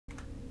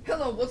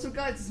Hello, what's up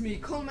guys, it's me,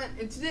 Coleman,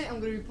 and today I'm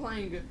going to be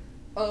playing,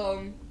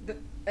 the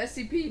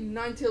SCP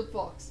Nine-Tailed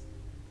Fox,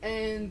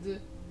 and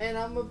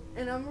I'm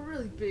a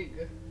really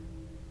big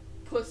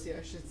pussy,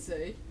 I should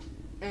say,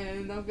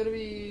 and I'm going to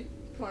be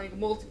playing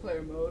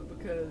multiplayer mode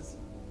because,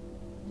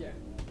 yeah,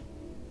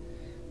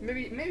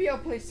 maybe I'll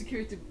play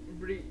Security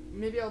Breach,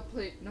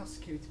 not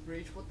Security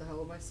Breach, what the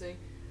hell am I saying,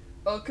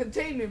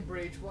 Containment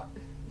Breach, what,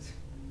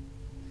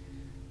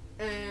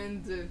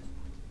 and,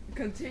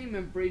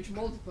 Containment Breach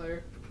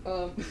multiplayer.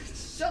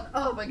 Shut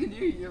up! I can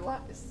hear you.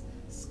 Lies.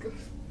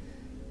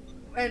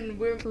 And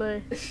we're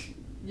Play.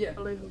 yeah.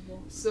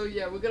 Believable. So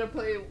yeah, we're gonna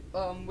play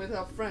with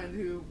our friend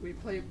who we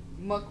play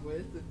Muck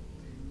with,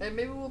 and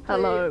maybe we'll play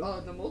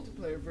the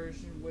multiplayer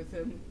version with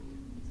him.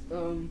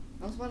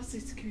 I was about to say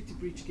Security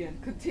Breach again.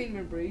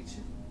 Containment Breach.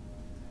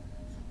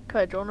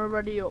 Okay, do you wanna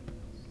ready up?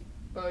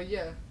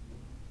 Yeah.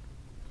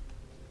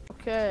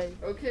 Okay.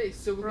 Okay,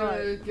 so we're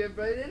gonna get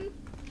right in.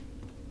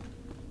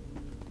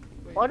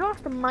 Why do I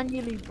have to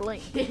manually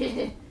blink?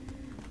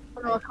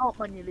 Oh, no, I can't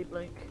manually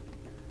blink.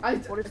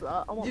 What is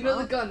that? I want you know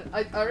that. the gun.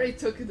 I already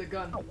took the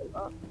gun. I want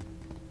that.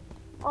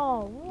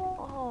 Oh,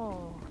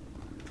 whoa.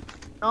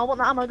 No, I want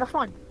that ammo. That's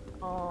fine.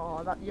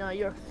 Oh, that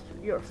you're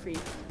a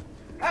thief.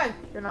 Hey!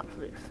 You're an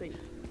absolute thief.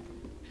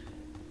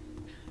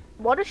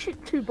 Why does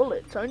shoot 2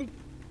 bullets? I only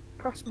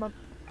press my.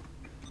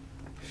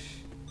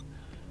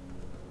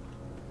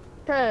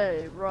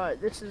 Okay,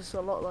 right. This is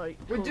a lot like.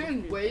 We're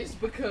doing waves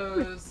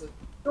because.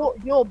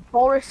 You're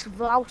Boris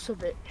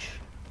Vlausevich.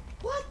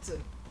 What?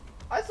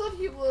 I thought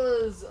he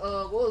was,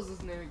 what was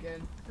his name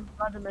again?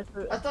 Vladimir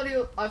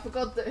Putin. I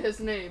forgot his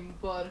name,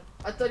 but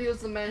I thought he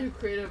was the man who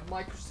created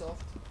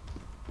Microsoft.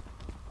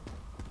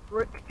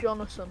 Rick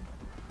Jonathan.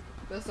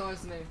 That's not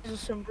his name. These are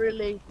some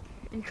really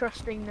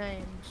interesting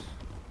names.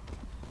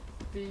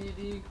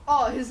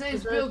 Oh, his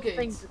name's Bill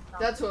Gates.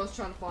 That's what I was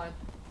trying to find.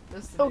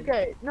 That's the name.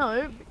 Okay,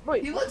 no,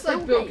 wait. He looks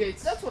like Bill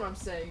Gates. That's what I'm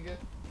saying.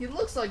 He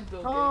looks like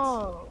Bill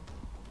Gates.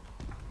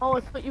 Oh, I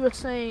thought you were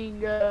saying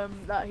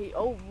that he.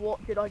 Oh,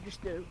 what did I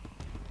just do?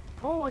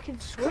 Oh, I can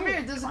swim. Come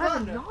here, there's a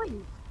gun.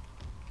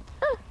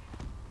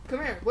 Come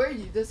here, where are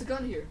you? There's a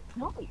gun here.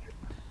 Knife.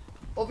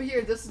 Over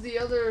here, this is the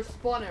other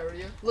spawn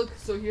area. Look,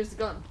 so here's the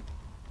gun.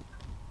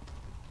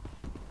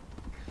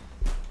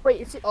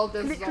 Wait, is it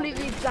this literally is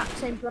the exact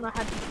same gun I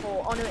had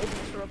before? Oh no, it isn't.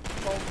 It's a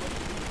revolver.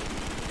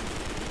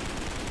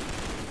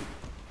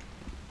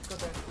 Got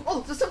there.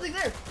 Oh, there's something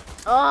there.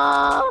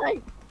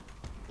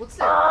 What's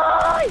there?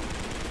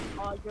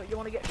 Oh, you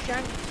want to get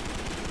shanked?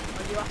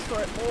 Oh, you asked for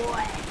it,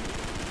 boy.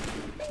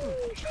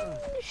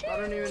 I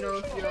don't even know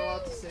if you're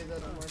allowed to say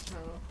that on my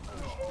channel.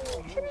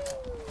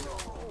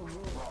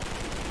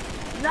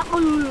 No!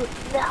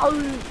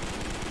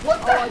 What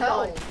the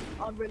hell? I died.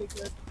 I'm really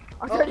good.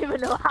 I don't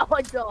even know how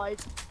I died.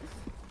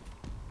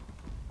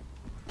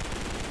 I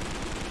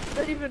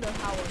don't even know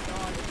how I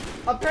died.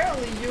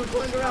 Apparently, you're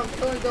going around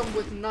killing them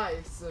with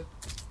knives.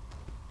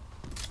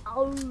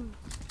 Oh.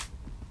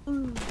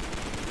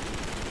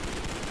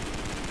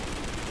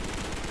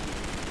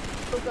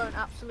 Still going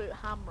absolute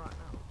ham right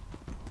now.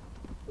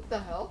 What the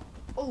hell?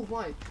 Oh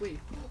my, wait.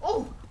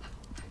 Oh!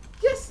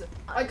 Yes!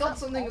 I got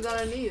something that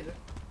I need.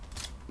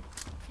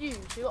 Fuse,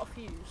 you got a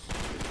fuse.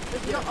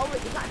 Oh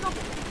wait, is that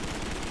another one?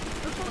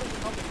 Looks like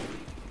another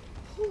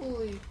one.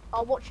 Holy.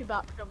 I'll watch you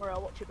back, don't worry,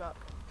 I'll watch you back.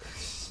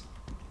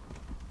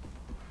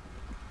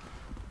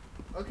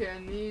 Okay, I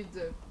need...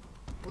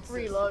 what's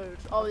reload.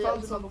 This? Oh yeah,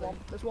 there's another one.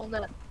 There's one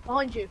there.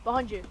 Behind you.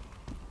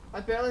 I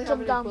barely have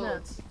any down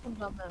bullets. there. Some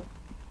down there.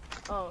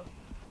 Oh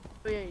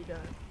yeah, you don't.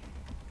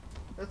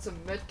 That's a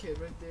med kit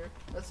right there.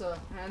 That's a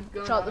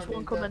handgun. Shut, there's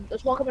one coming.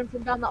 There's one coming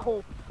from down that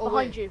hall.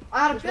 Behind you.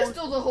 I had a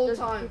pistol the whole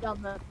time.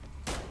 Down there.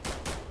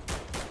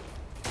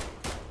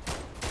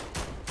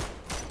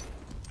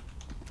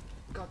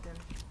 God damn it.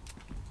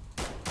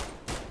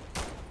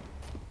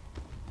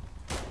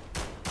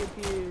 If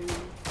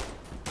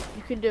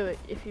you can do it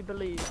if you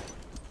believe.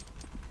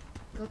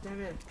 God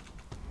damn it.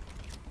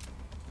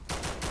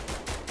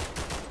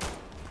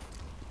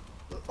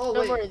 Oh,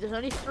 Don't worry, there's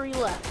only 3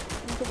 left.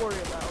 Nothing to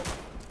worry about.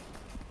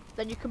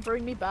 Then you can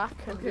bring me back.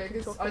 And okay,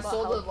 because I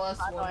saw the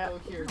last one go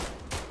here.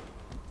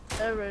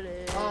 There it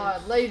is.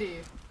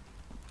 Lady.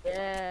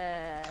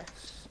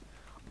 Yes.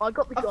 I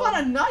got the gun. I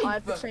found a knife. I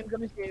have the same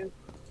gun as you.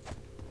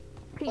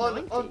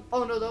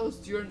 Oh no, that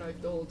was your knife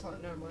the whole time.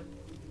 Never mind.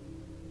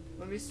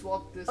 Let me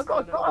swap this. I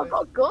got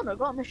a gun. I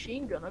got a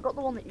machine gun. I got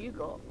the one that you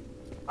got.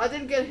 I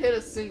didn't get hit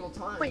a single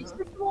time. Wait, is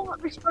this the one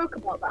that we spoke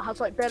about that has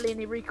like barely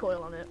any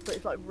recoil on it, but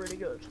it's like really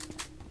good?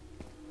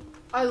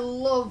 I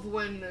love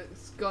when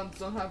guns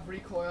don't have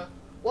recoil.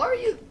 Why are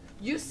you?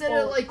 You said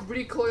it like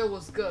recoil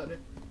was good.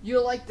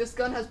 You're like, this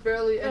gun has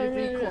barely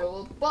any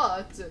recoil,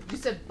 but you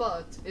said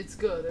it's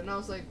good, and I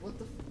was like,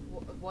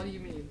 what do you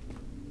mean?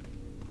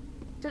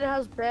 It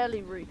has barely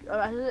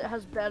it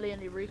has barely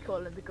any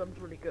recoil, and the gun's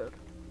really good.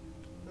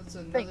 That's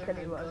another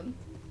handgun.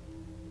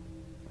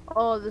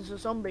 Oh, there's a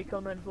zombie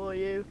coming for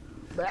you.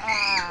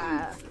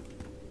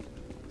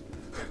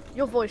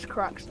 Your voice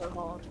cracks so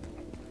hard.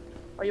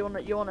 Oh, you want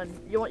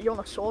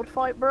a sword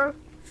fight, bro?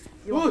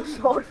 You want to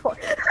sword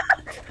fight?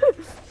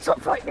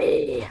 Sword fight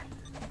me!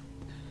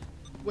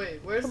 Wait,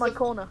 where's Come my the...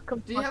 corner. Come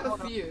Do to you my have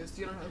corner. a fuse?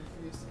 You don't have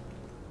a fuse.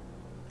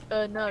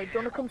 No. Do you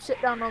wanna come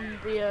sit down on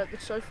the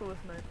sofa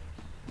with me?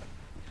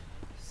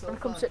 So Wanna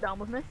come fun. sit down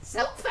with me?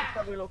 So fun.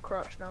 Have a little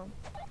crouch down.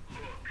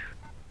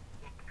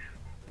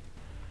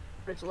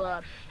 This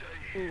lad.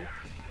 Ooh.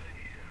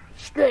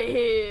 Stay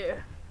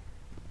here.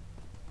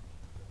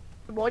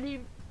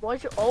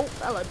 Why's your oh,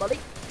 hello buddy.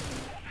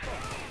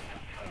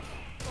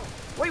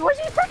 Wait, why's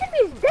he attacking me?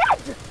 He's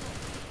dead!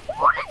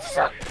 What is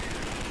that?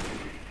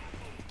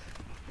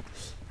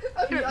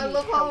 I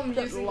love how I'm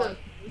using the...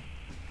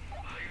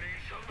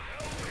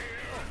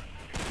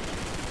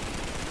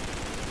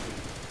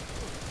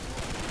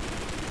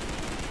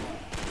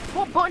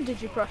 What button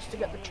did you press to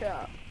get the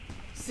chat?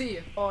 See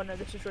you. Oh no,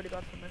 this is really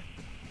bad for me.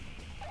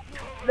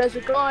 There's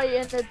a guy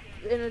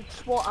in a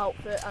SWAT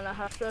outfit and I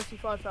have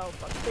 35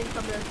 health. I think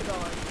I'm going to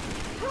die.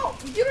 How?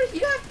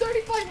 You have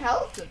 35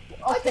 health.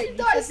 I Okay, didn't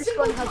you die a said this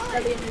single gun has time.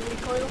 belly and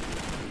recoil.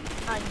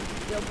 And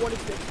what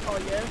is this? Oh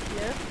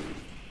yeah.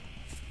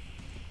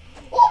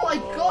 Oh my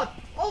Oh. god.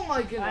 Oh my I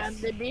am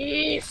goodness. the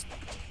beast.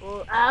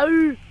 Oh,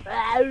 ow,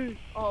 ow.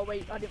 Oh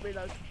wait, I didn't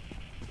reload.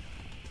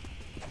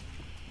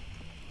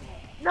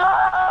 No!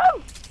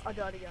 I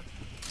died again.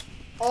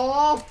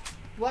 Oh,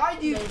 why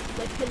do you...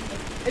 They killed me.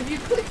 If you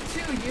click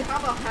 2, you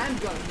have a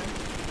handgun.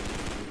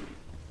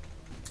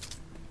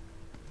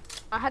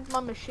 I had my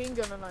machine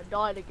gun and I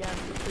died again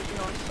because you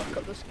know I suck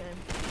at this game.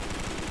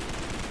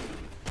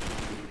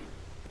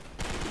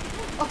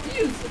 A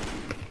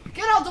fuse.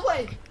 Get out of the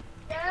way.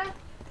 Yeah.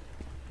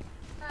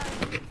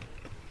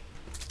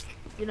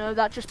 You know,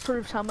 that just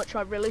proves how much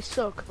I really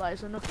suck. That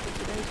is enough for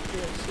today's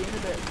video. See you in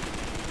a bit.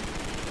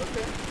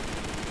 Okay.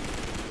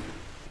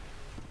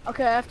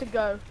 Okay, I have to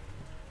go.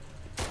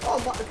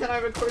 Oh, can I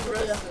record the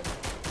rest Yeah. of it?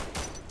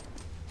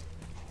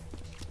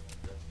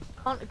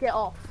 Can't get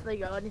off. There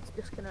you go, I need to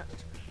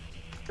disconnect.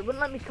 It wouldn't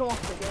let me come off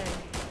the game.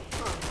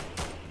 Huh.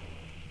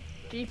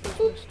 Jeepers,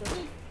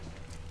 mister.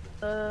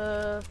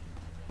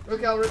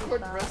 Okay, I'll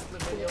record the rest of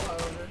the video,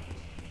 however.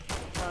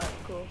 Alright,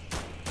 cool.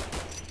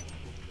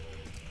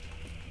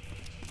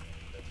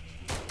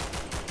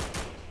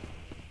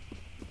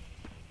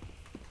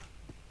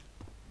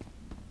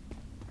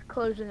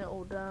 Closing it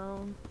all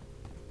down.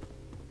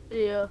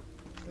 Yeah.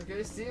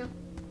 Okay, see ya.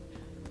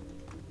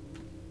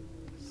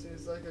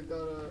 Seems like I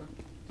gotta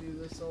do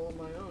this all on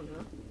my own,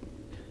 huh?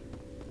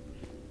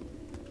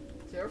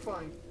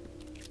 Terrifying.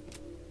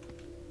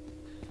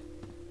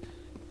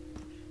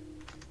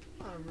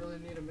 I don't really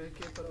need a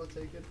medkit, but I'll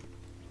take it.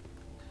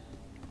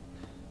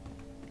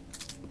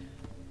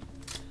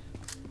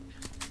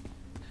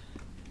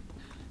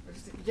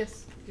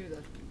 Yes, do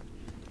that.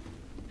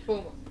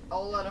 Boom.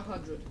 All at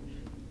 100.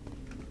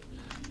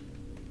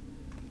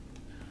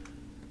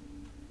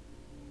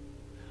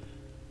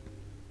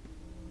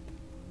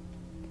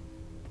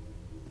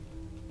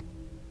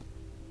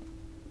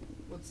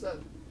 What's that?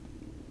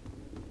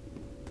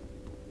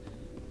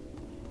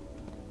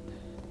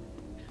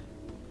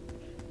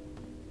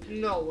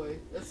 No way.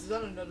 This is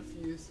not another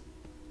fuse.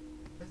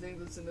 I think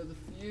that's another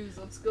fuse.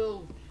 Let's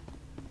go.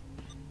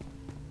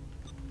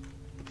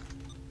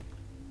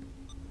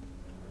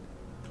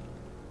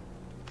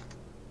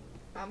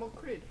 Ammo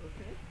crate,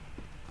 okay.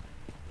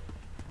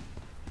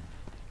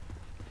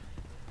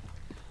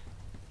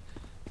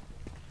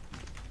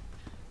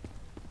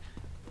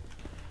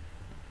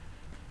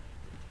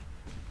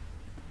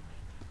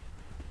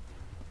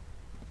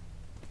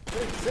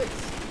 Six.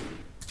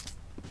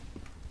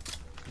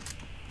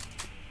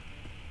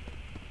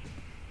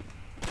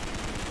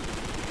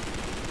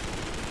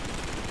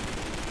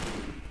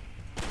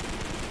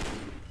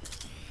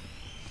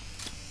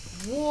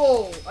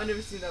 Whoa! I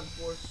never seen that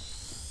before.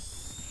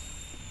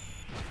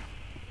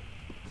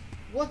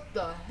 What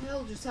the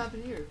hell just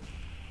happened here?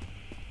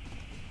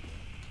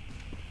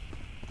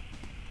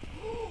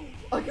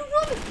 I can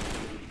run it!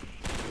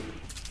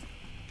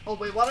 Oh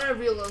wait, why did I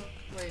reload?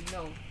 Wait,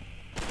 no.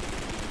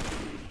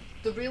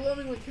 The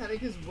reloading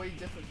mechanic is way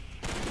different.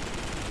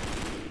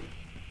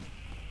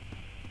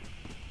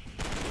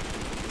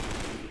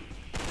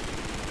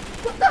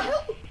 What the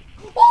hell?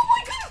 Oh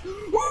my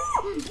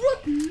goodness!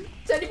 Run!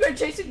 Teddy bear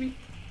chasing me!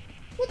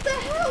 What the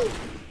hell?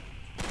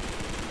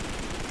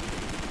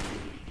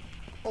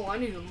 Oh, I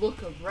need to look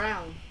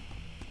around.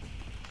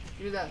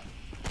 Give me that.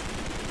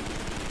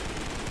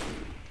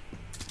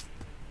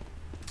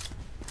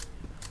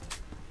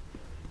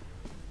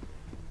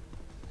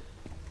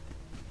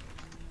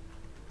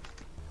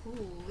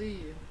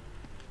 Holy.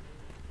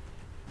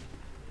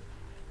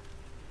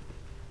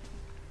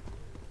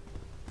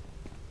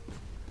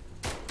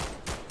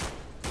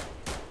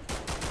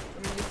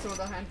 Let me get some of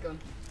the handgun.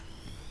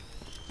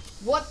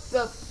 What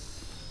the?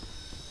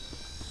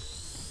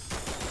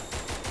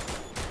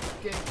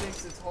 Game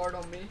thinks it's hard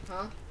on me,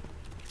 huh?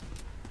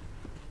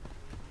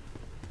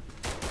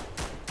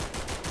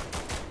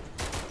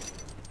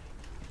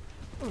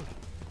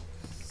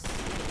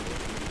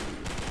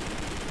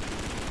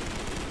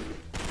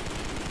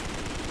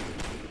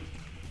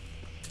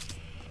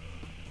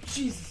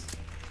 Jesus.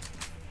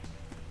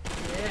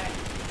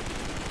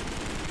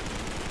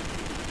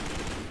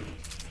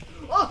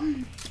 Oh!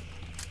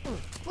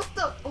 What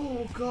the?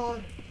 Oh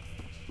god.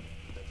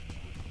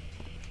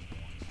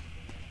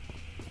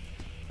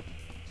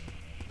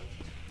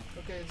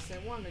 Okay,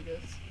 same one, I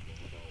guess.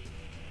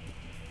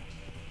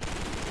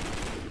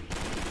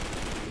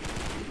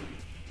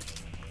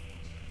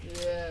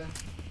 Yeah.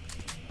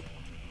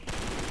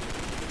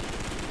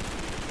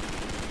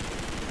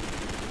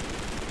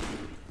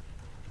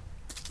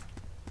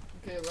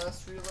 Okay,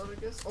 last reload, I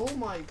guess. Oh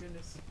my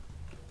goodness.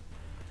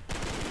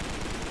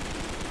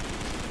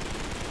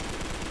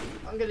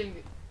 I'm getting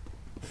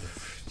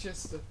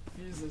just the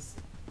fuses.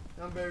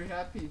 I'm very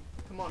happy.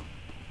 Come on.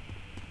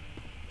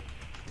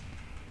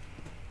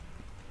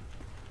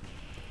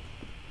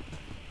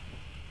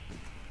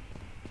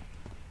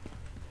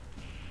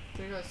 I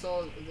think I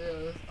saw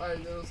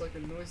there was like a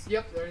noise.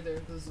 Yep, right there.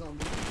 There's a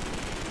zombie.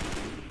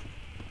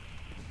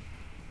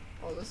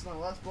 Oh, this is my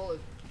last bullet.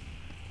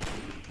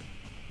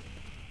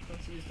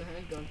 Let's use the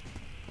handgun.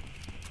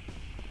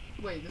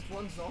 Wait, there's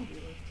one zombie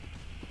left.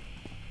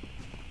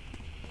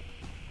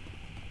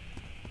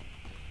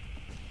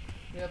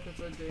 Yep, it's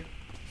right there.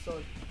 Saw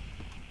it.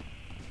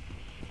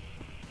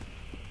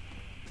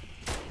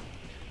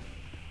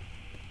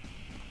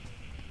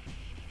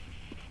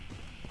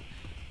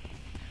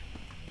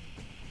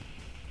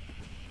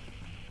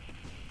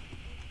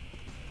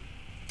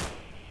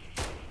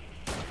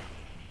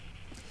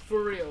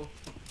 For real.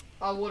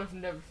 I would have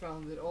never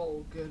found it.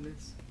 Oh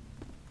goodness.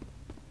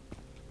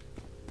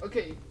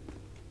 Okay.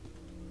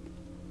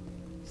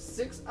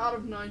 6 out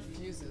of 9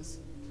 fuses.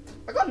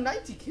 I got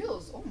 90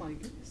 kills. Oh my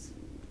goodness.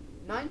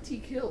 90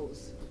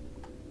 kills.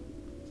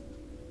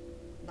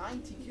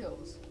 90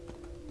 kills.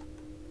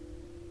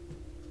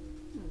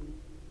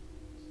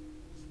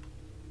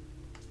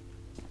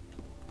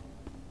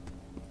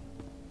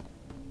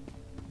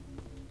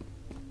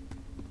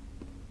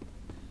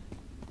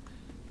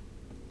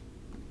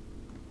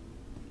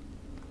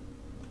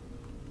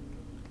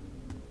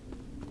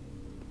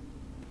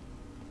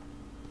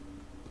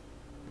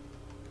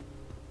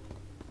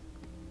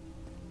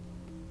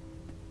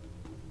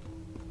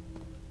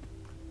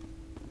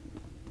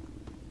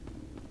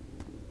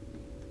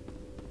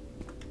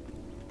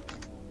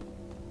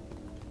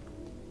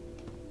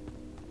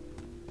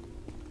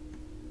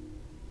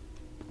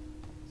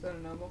 Is that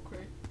an ammo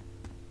crate?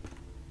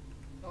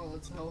 Oh,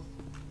 that's health.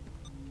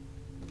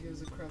 Who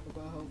gives a crap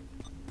about health?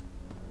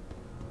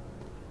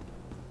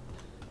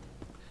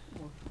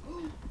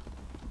 Oh.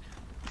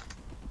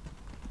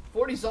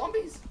 40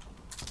 zombies?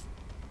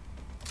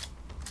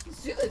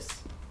 Let's do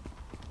this!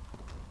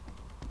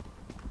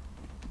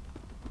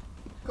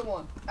 Come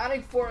on,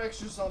 adding 4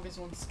 extra zombies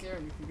won't scare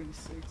me, for goodness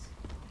sakes.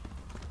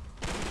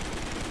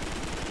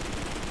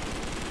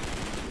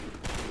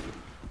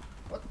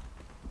 What?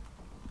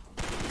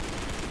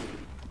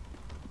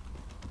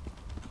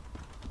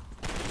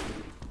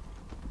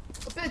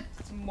 A bit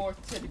more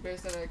teddy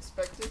bears than I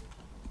expected.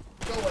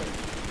 Go away.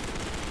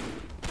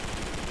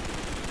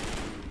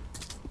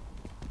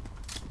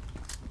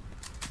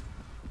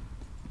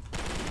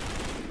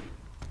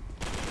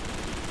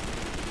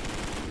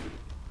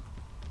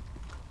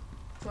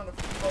 Trying to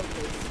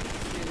focus.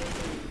 See, there's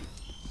scary.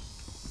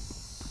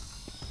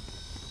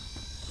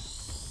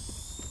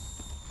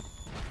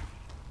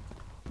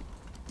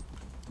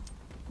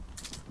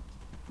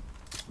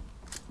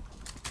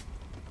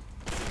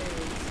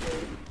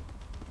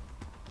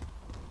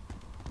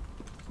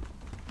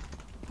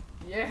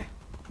 Yeah.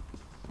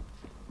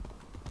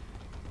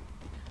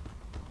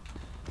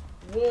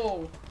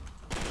 Whoa.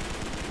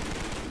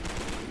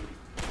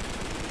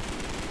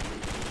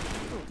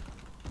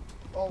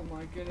 Oh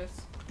my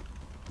goodness.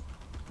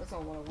 That's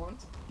not what I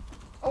want.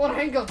 I want a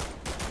handgun!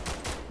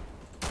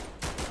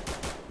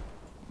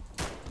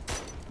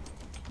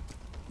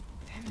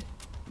 Damn it.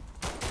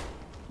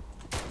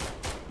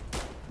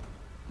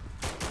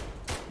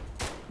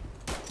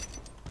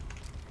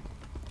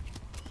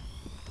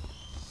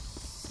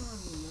 Son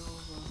of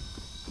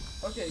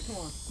a... Okay, come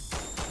on.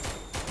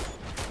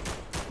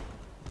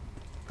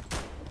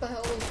 What the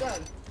hell was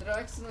that? Did I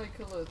accidentally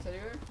kill a teddy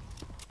bear?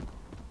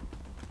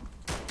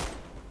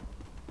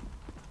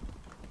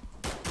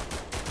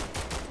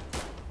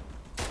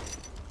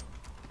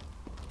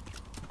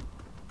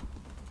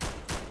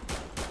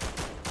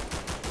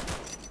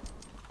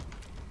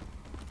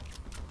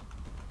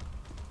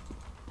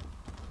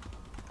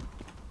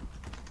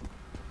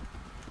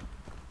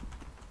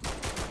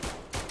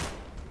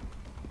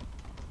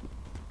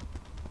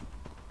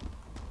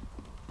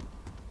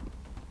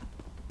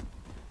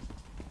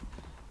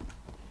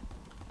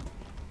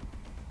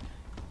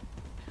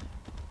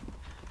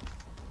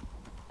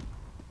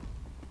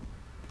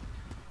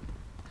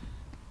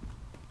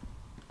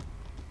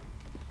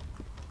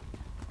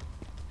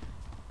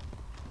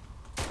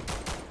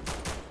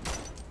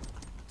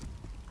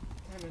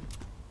 Damn it.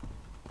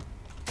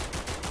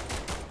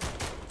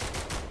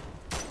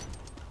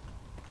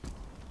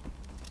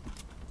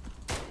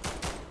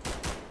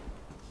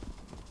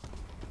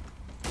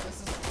 This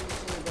is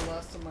usually the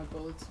last of my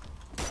bullets.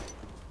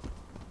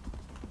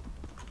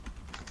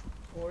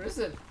 Or is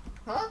it?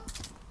 Huh?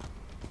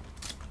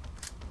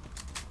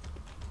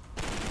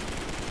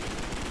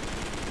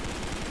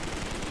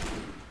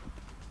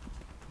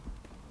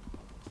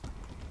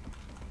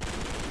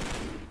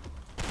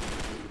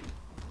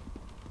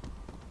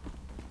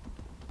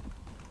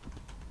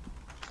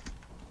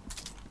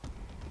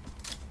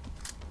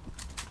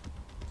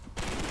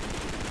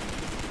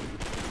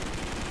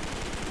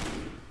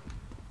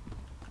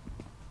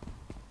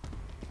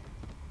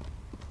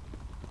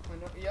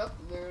 no. Yep,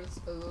 there's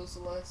are those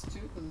the last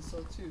two? Because I saw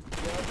two.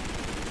 Yep.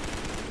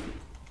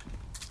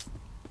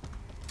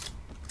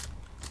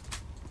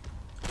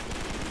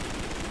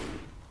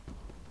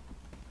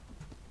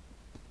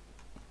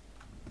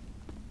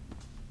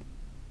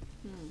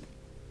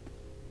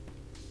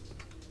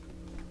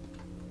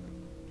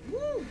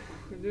 Woo!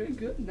 We're doing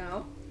good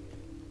now.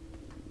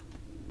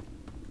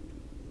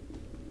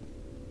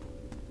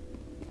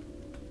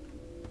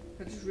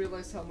 I just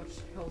realized how much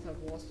health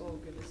I've lost. Oh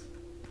goodness.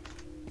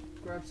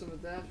 Grab some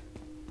of that.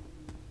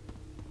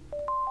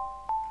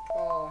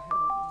 Oh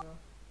hell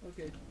no.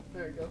 Okay,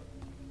 there we go.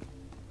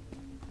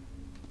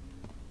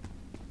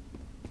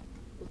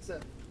 What's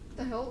that? What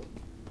the hell?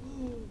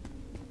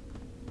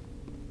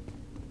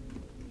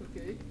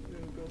 Okay,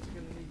 we're also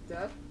gonna need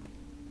that.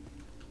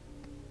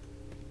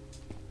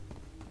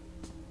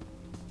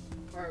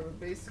 Alright, we're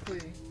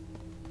basically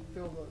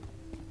filled up,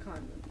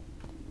 kinda.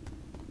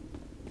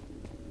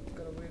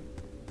 Gotta wait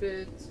a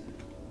bit.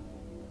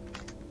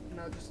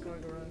 Now just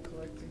going around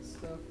collecting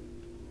stuff.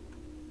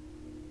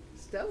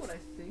 Is that what I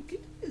think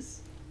it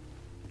is?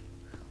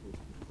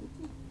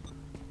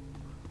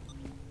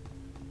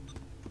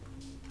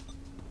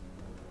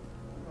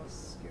 Oh,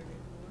 scary.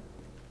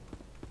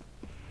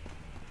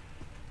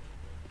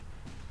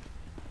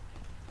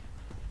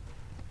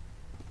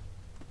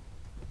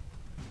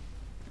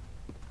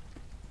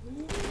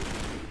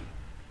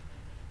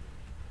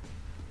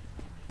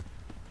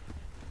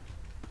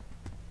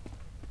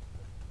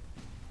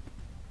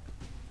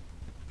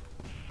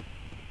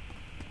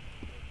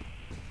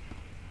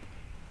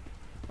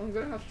 I'm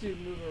gonna have to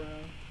move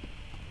around.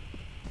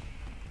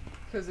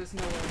 Because there's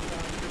no one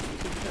down, just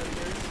two teddy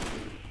bears.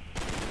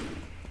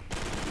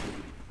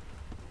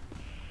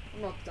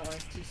 I'm not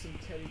dying to some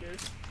teddy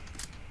bears.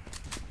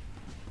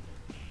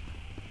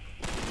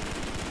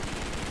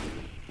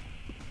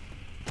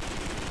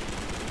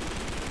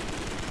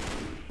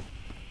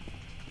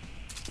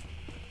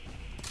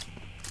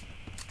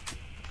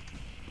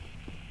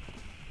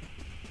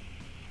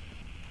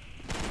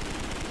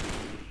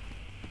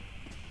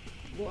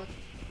 What?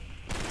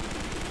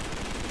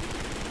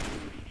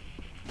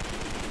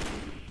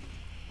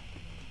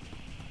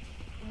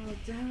 Oh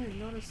damn it,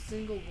 not a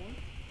single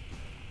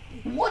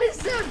one. What is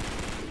that?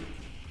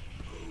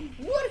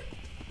 What?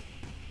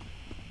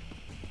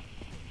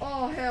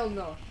 Oh hell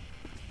no.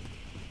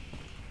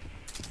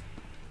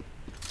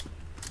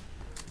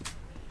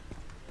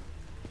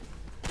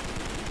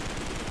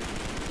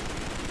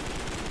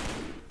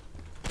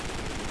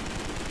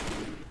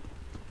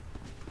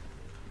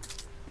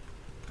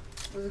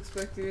 I was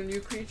expecting a new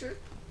creature.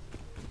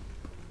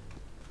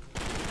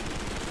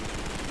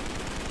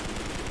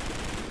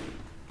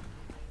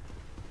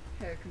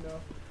 Heck no.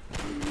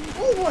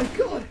 Oh my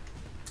god!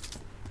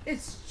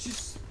 It's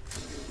just...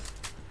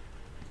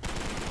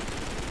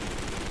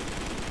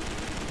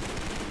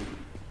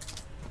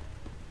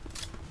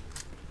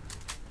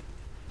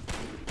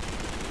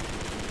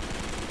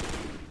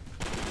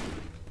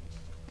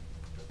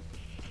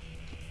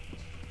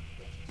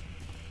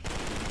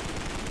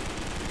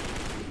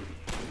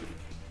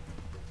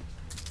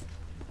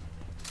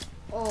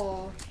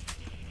 Oh.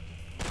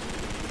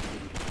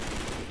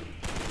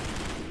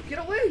 Get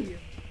away!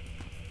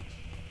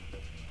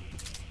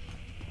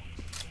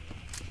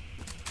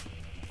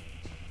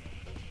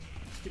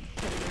 Stupid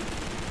teddy bear.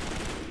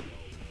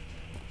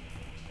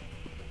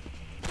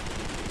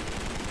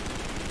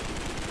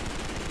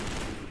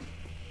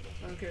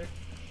 Okay.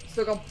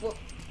 Still got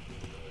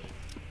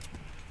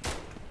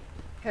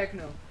heck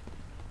no.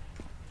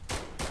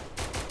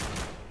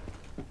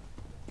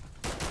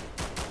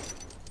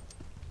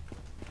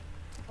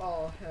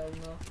 Oh hell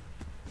no.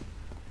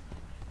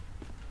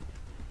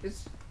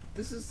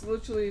 This is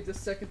literally the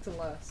second to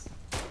last.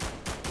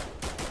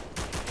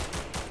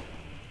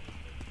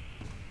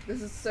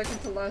 This is second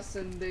to last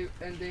and they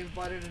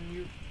invited a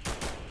new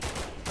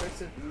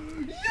person.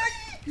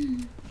 Yay!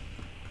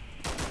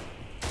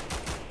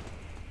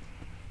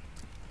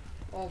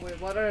 Oh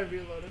wait, why did I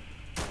reload it?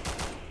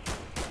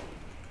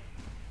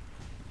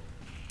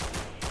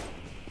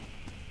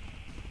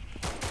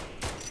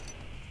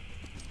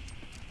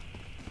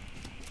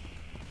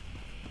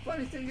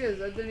 Funny thing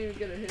is, I didn't even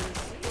get a hit a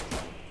single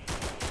time.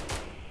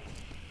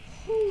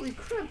 Holy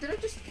crap, did I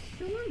just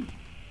kill him?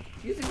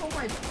 Using all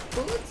my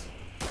bullets?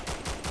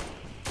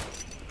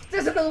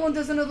 There's another one,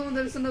 there's another one,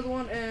 there's another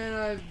one, and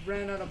I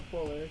ran out of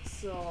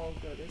bullets. Oh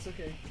god, it's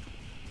okay.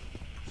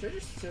 Should I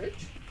just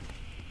search?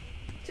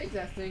 Take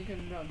that thing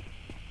and run.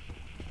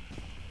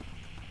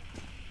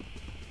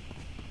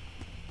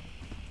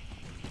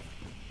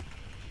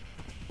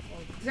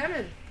 Oh, damn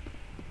it!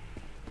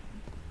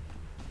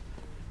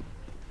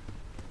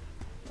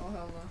 Oh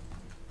hell no.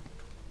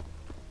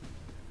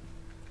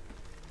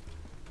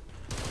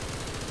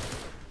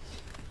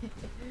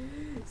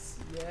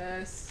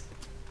 Yes.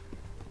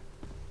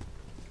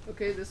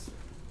 Okay,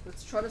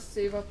 let's try to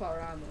save up our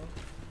ammo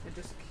and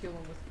just kill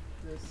him with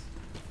this.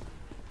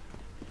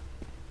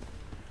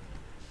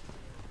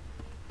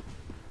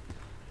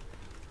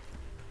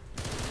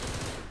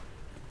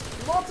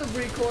 Lots of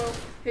recoil.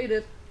 Hate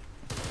it.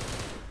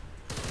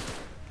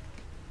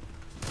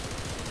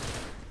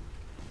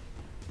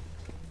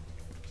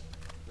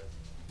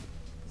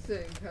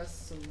 thing has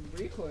some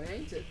recoil,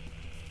 ain't it?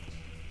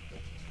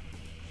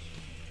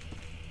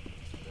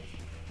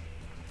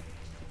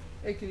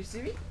 Hey, can you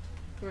see me?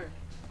 Come here.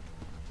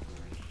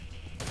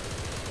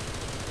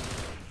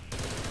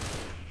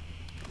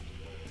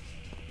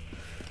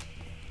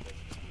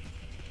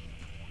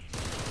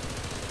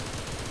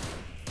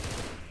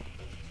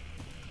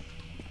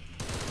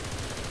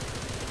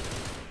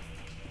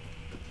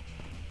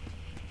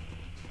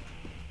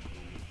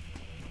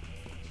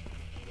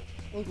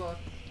 Oh god.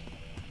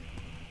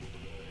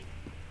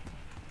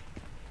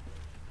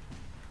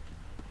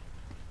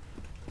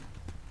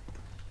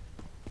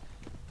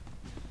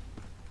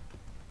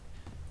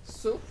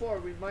 So far,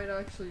 we might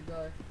actually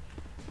die.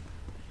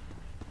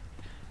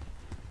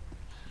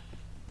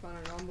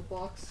 Found an ammo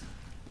box.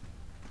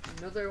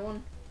 Another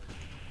one.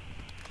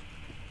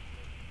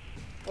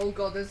 Oh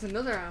god, there's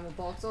another ammo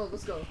box. Oh,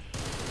 let's go.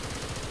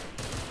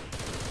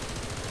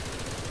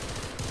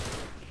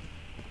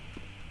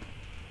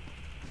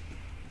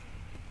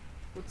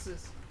 What's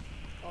this?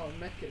 Oh,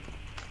 medkit.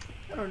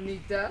 I don't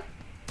need that.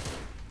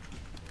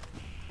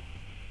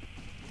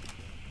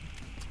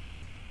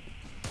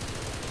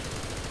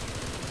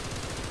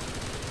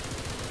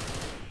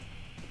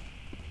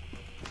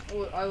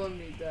 Oh, I won't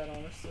need that,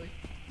 honestly.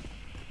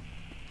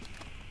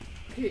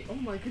 Okay, oh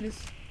my goodness.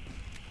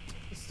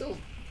 It's still...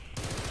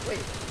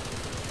 Wait.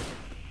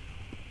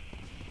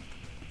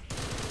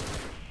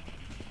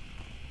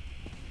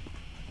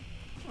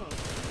 Huh.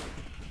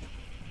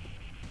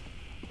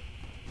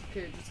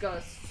 Okay, just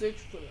gotta search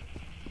for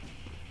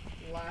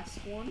the last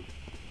one.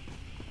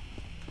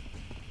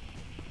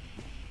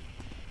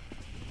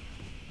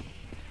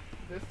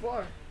 A bit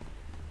far.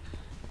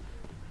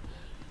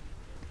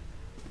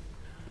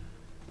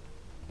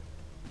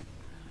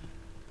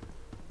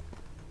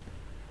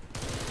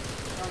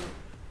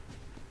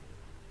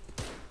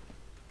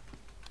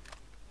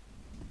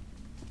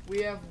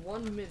 We have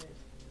 1 minute.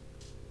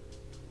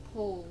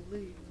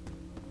 Holy.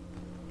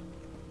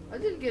 I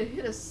didn't get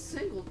hit a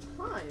single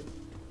time.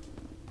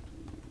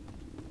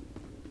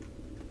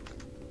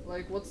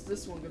 Like, what's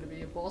this one gonna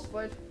be? A boss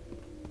fight?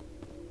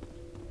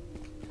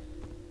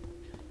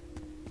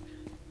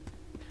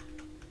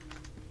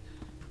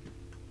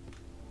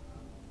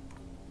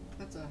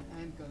 That's a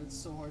handgun. It's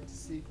so hard to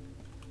see.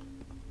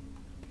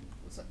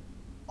 What's that?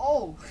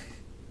 Oh!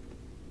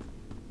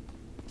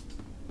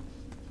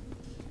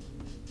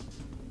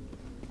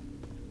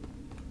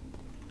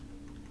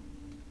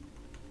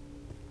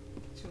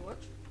 Too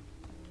much?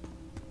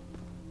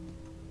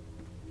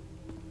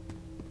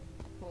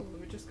 Hold on,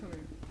 let me just come here.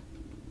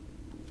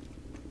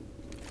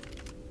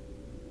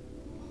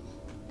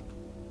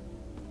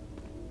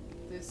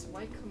 This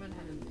might come in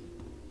handy.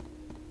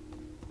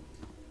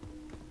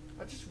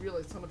 I just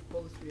realized how much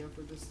bullets we have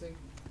for this thing.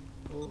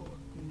 Oh,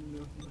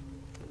 no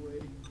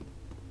way.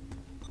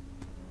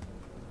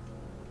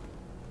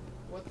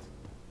 What?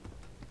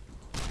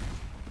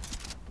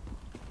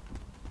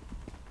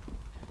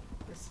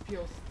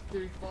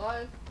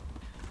 SPL-35?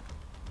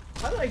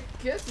 How did I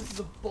guess this is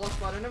a boss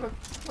fight? I never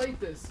played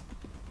this.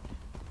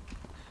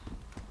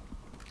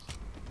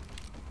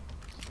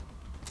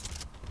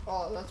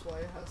 Oh, that's why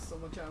it has so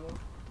much ammo.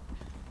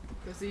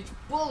 Because each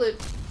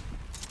bullet...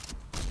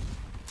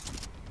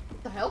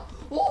 What the hell?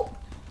 Oh!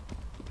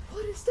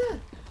 What is that?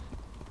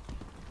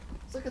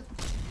 It's like a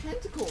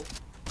tentacle.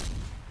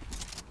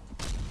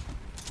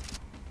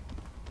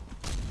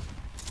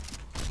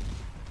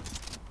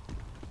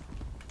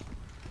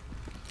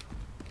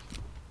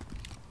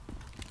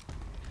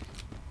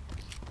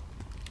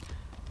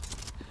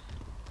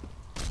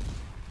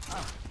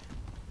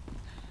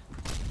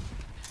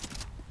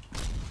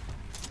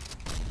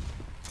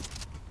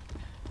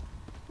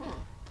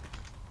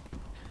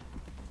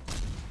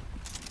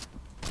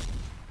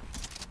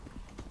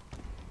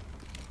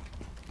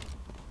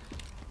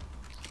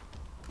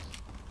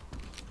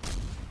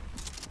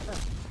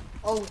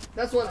 Oh,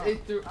 that's what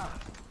it threw.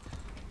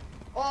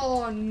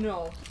 Oh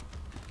no.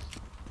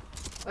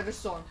 I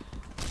just saw him.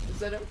 Is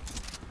that him?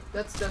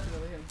 That's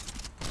definitely him.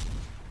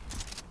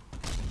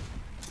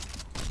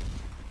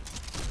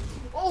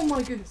 Oh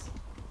my goodness.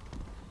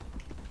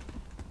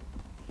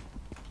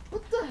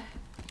 What the?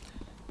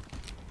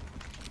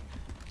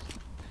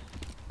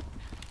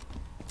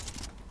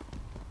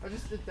 I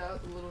just did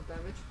that with a little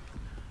damage.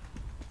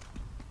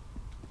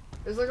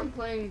 It's like I'm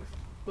playing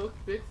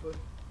Bigfoot.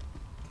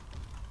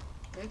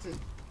 Ain't it?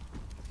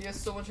 He has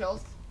so much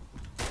health.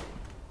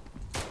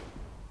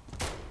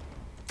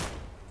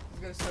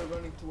 He's gonna start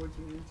running towards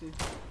me, ain't he?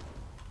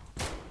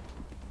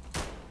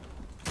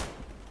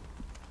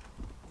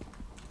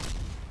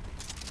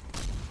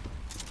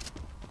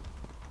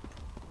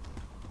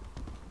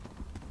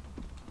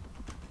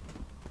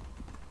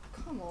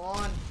 Come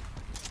on.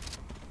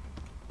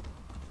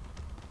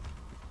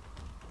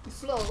 You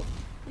slow.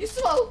 You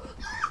slow.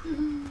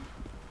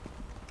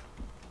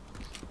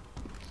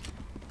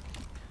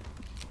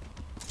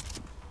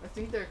 I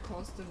think they're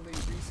constantly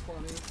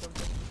respawning or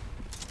something.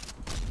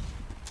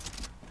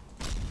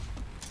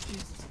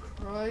 Jesus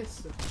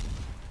Christ.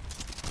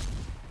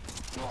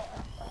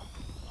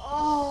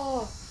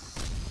 Oh!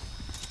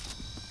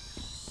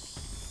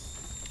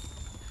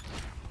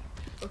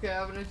 Okay, I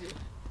have an idea.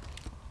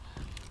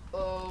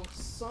 Oh,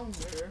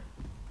 somewhere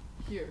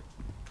here.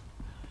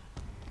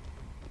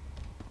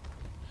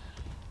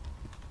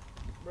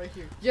 Right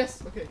here.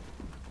 Yes, okay.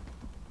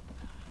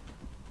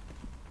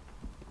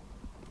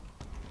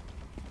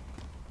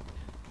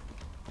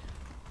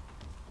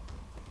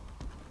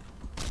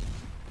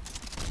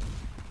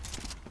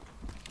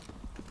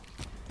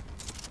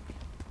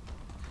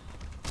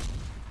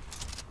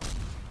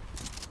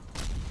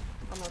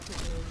 I'm not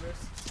taking any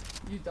risks.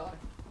 You die.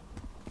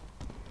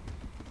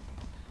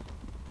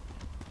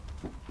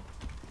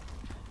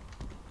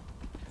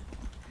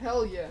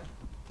 Hell yeah.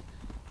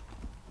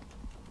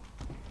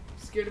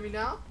 Scared of me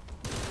now?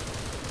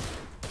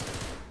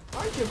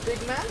 Aren't you,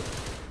 big man?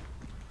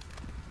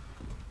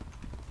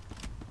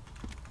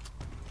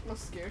 I'm not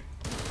scared.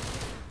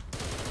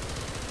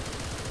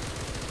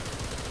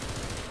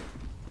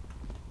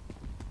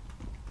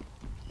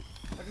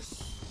 I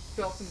just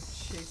felt him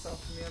chase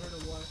after me. I don't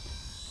know why.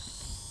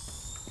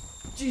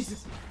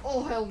 Jesus!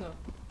 Oh, hell no.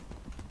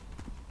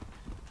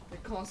 They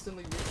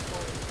constantly respawn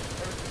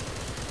everything.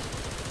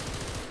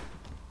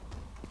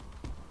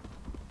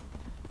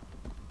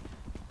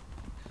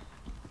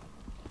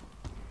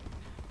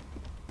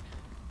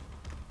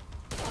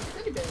 Oh,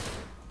 teddy bear.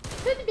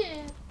 Teddy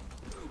bear!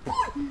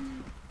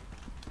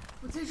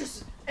 But they're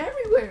just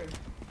everywhere!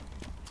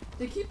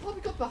 They keep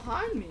popping up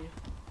behind me.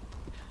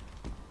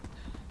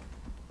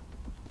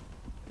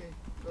 Okay,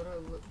 gotta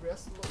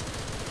rest a little.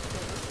 So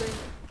this thing.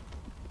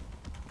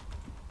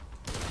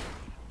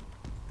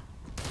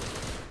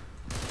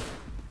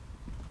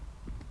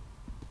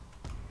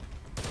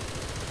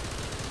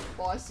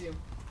 Oh, I see him.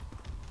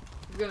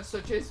 He's gonna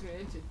start chasing me,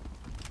 ain't he?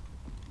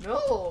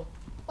 No!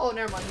 Oh,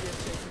 never mind, he is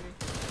chasing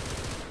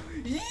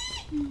me.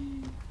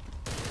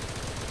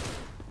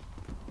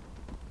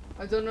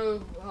 I don't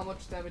know how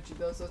much damage he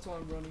does, that's why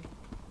I'm running.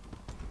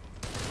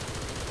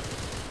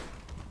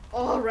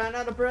 Oh, ran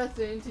out of breath,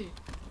 ain't he?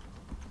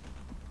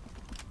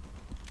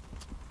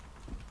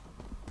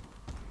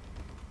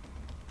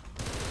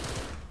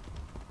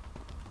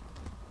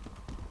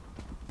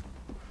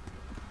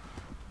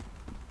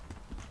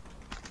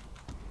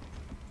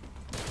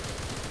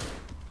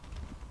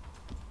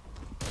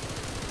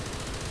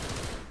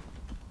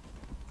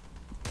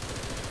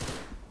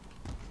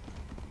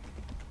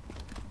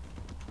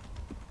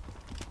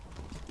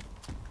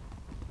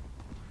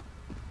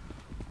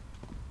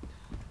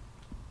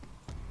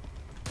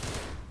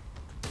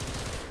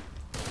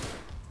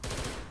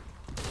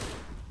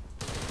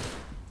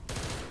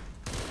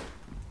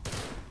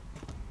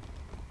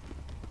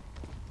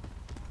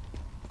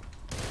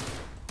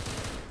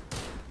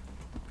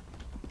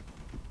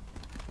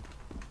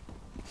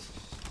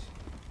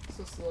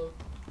 So slow.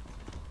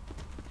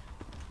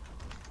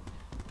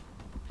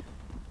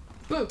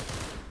 Boom!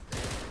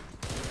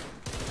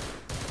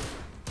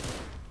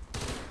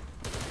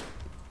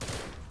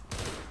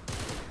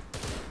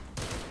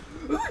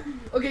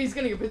 Okay, he's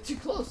getting a bit too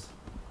close.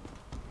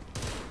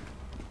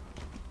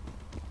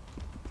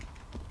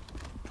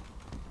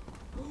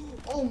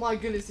 Oh my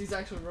goodness, he's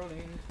actually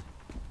running.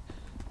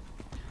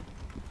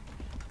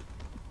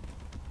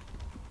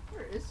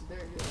 Where is he? There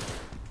he is.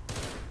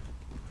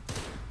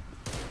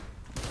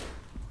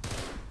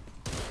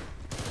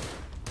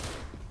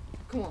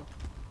 Come on.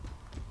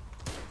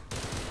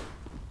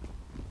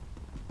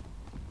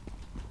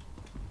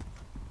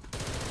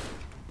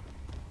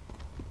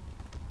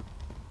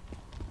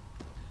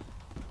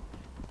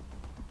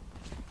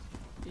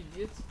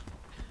 Idiots.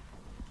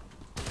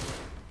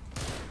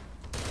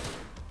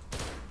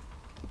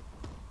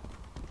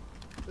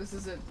 This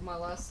is it, my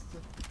last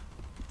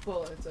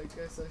bullets, I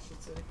guess I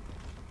should say.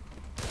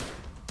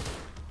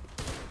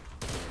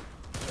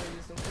 Gotta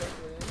use them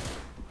carefully, eh?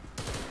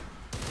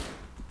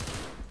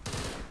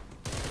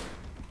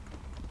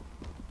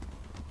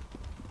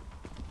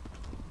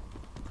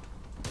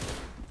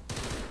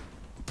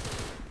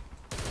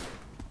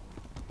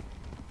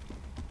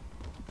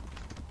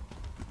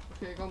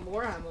 Okay, I got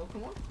more ammo,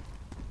 come on.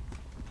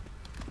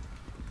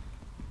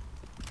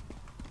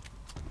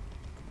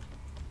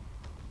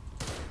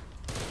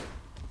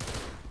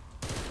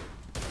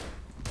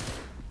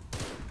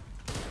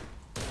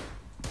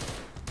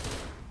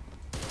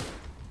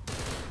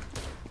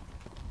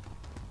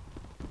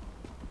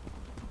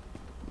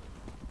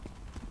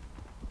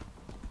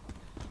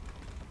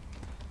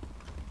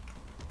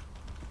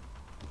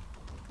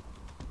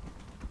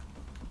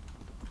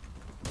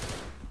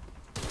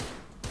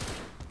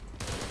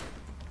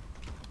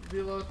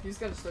 Reload, he's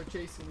gonna start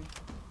chasing me.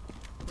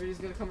 Wait, he's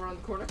gonna come around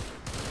the corner.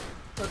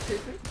 Start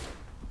chasing me.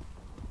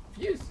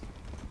 Fuse!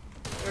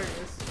 There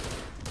he is.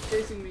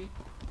 Chasing me.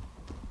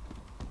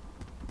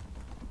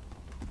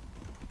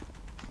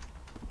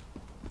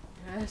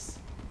 Yes.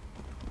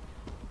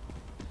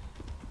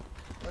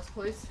 Last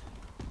place.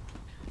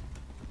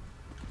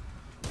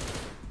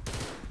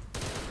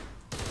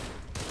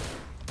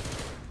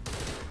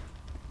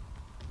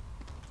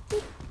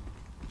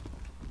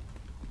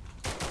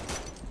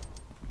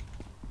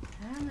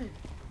 Damn it.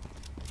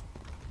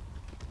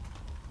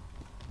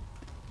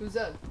 Who's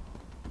that?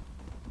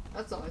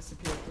 That's not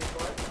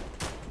SCP-035.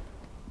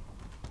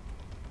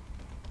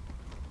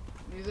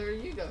 Neither are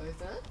you guys,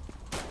 huh?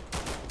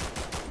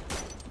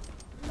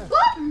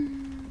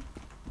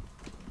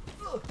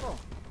 Oh.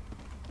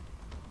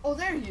 Oh,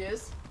 there he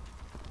is.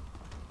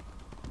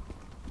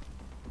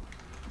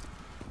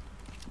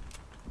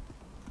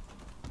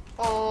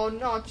 Oh,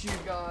 not you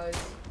guys.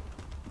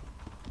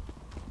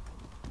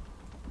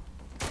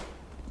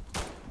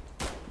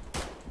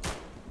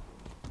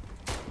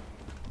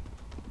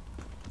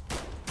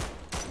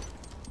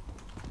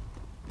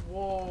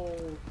 Whoa.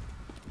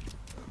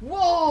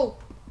 Whoa!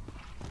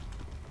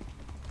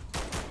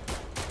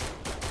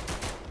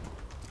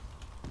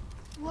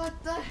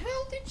 What the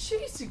hell are they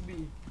chasing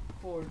me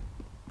for?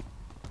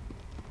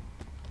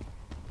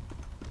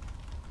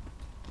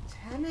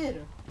 Damn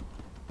it.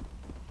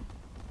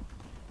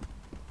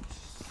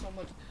 So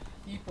much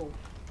people.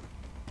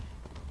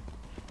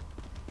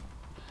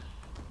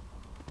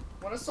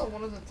 When I saw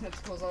one of the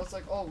tentacles, I was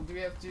like, oh, do we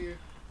have to,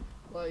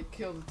 like,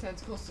 kill the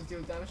tentacles to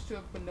deal damage to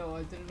it? But no,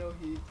 I didn't know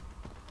he...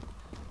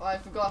 I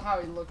forgot how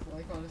he looked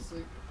like,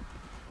 honestly.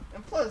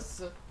 And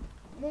plus,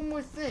 one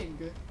more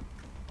thing.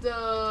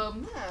 The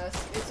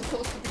mask is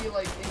supposed to be,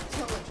 like,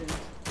 intelligent.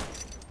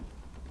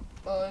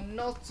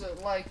 Not,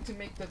 like, to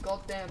make the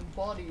goddamn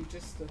body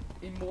just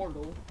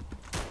immortal.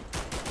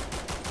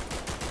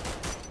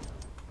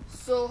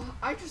 So,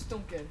 I just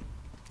don't get it.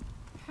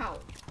 How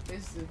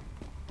is it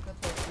that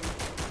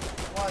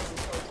why is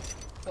this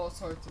boss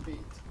hard to beat?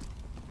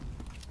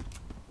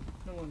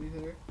 No one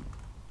either.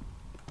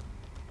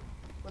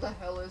 What the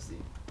hell is he?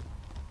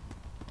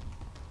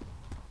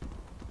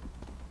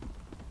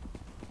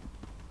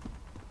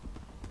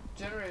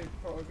 Generated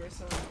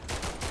progress on.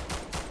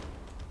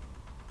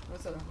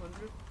 What's that,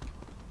 100?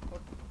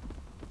 What?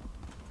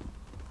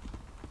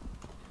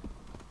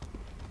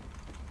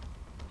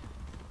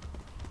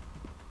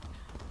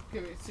 Okay,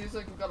 wait, it seems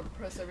like we gotta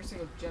press every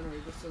single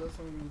generator, so that's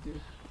what I'm gonna do.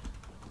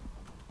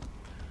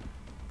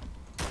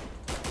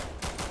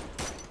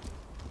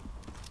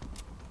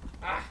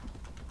 Ah!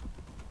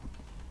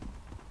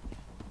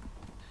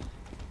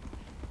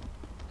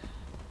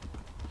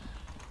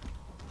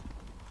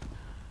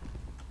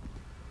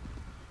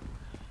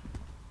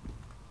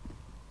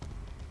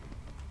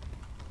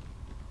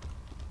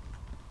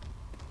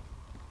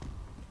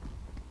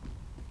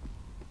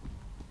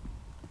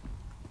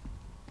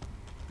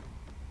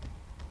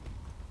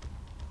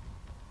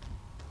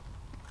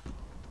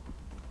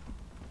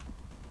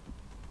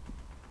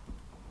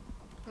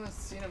 I haven't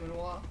seen him in a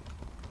while.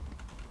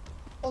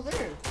 Oh,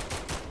 there!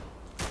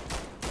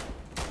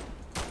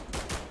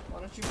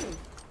 Why don't you move?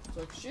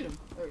 So I can shoot him.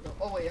 There we go.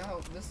 Oh wait,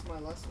 this is my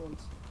last one.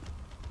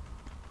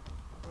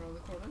 Around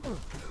the corner.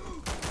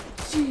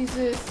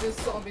 Jesus, this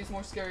zombie's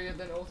more scarier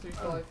than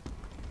 035.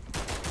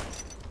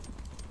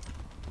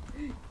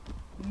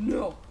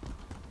 No!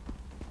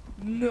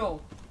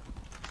 No!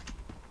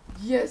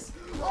 Yes!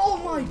 Oh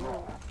my!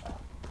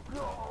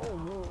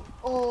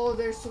 Oh,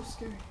 they're so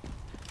scary.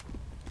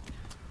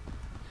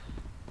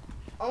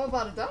 I'm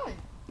about to die.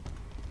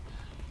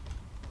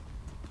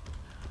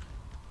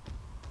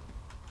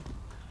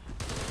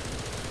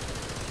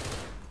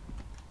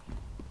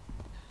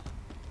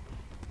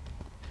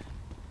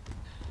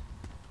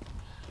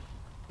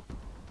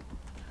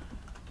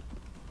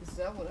 Is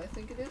that what I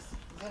think it is? Is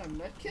that a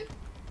med kit?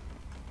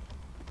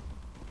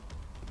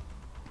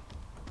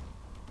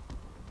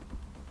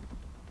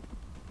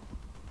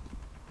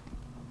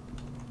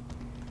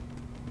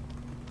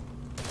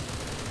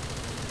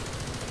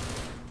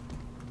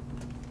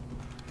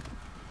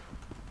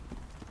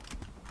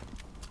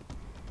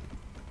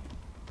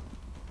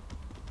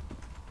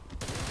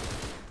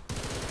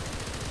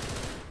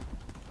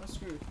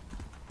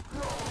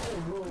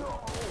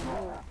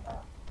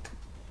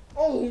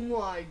 Oh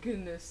my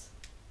goodness.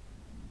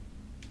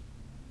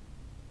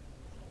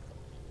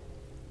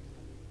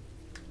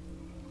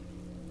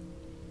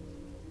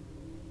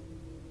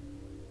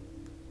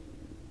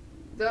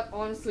 That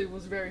honestly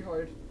was very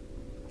hard.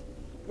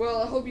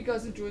 Well, I hope you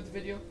guys enjoyed the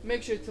video.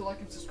 Make sure to like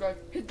and subscribe,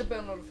 hit the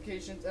bell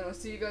notifications, and I'll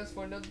see you guys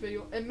for another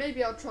video. And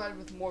maybe I'll try it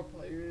with more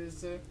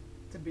players to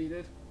beat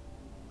it.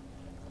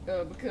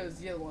 Because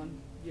the other one,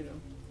 you know,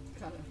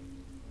 kind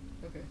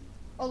of. Okay.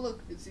 Oh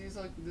look, it seems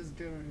like this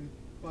generator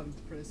button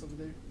to press over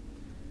there.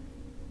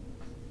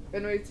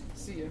 Anyways,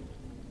 see ya.